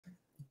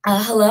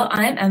Hello,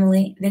 I'm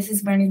Emily. This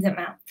is Learning at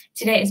Mount.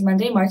 Today is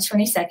Monday, March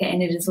 22nd,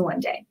 and it is a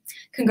one-day.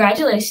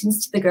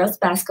 Congratulations to the girls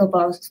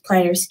basketball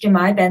players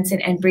Jemai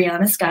Benson and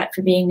Brianna Scott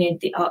for being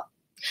named the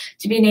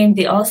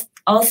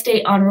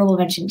All-State Honorable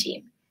Mention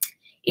team.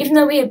 Even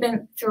though we have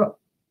been through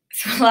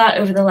a lot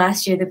over the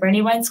last year, the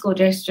Brandywine School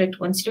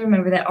District wants you to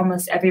remember that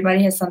almost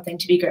everybody has something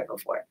to be grateful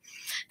for.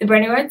 The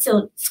Brandywine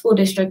School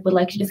District would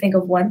like you to think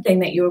of one thing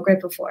that you are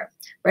grateful for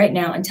right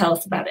now and tell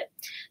us about it.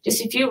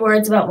 Just a few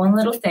words about one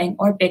little thing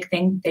or big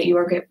thing that you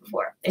are grateful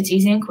for. It's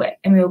easy and quick,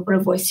 and we will put a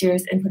voice to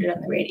yours and put it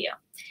on the radio.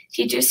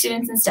 Teachers,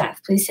 students, and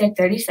staff, please take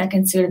 30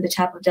 seconds to go to the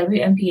top of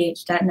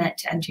WMPH.net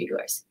to enter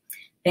yours.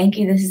 Thank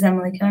you. This is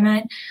Emily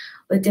Conine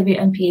with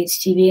WMPH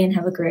TV, and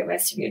have a great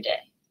rest of your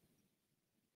day.